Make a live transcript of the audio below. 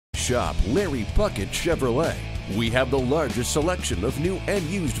shop Larry Puckett Chevrolet. We have the largest selection of new and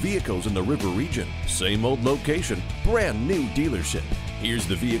used vehicles in the River region. Same old location, brand new dealership. Here's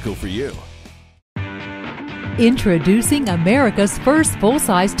the vehicle for you. Introducing America's first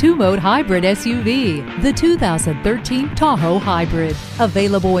full-size two-mode hybrid SUV, the 2013 Tahoe Hybrid.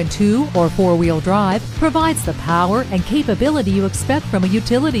 Available in 2- or 4-wheel drive, provides the power and capability you expect from a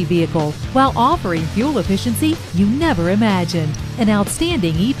utility vehicle while offering fuel efficiency you never imagined. An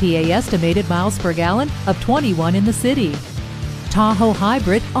outstanding EPA estimated miles per gallon of 21 in the city. Tahoe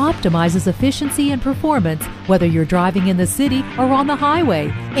Hybrid optimizes efficiency and performance whether you're driving in the city or on the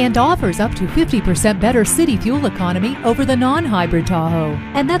highway, and offers up to 50% better city fuel economy over the non-hybrid Tahoe.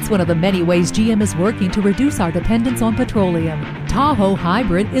 And that's one of the many ways GM is working to reduce our dependence on petroleum. Tahoe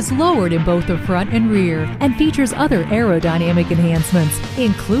Hybrid is lowered in both the front and rear and features other aerodynamic enhancements,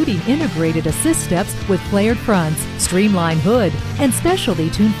 including integrated assist steps with flared fronts, streamlined hood, and specially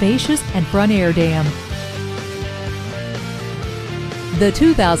tuned fascias and front air dam. The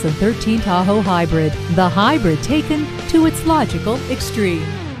 2013 Tahoe Hybrid, the hybrid taken to its logical extreme.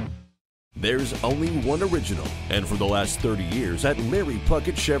 There's only one original, and for the last 30 years at Larry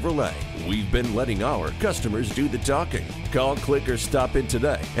Puckett Chevrolet, we've been letting our customers do the talking. Call, click, or stop in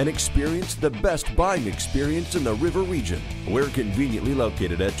today and experience the best buying experience in the River region. We're conveniently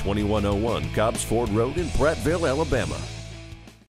located at 2101 Cobbs Ford Rd in Prattville, Alabama.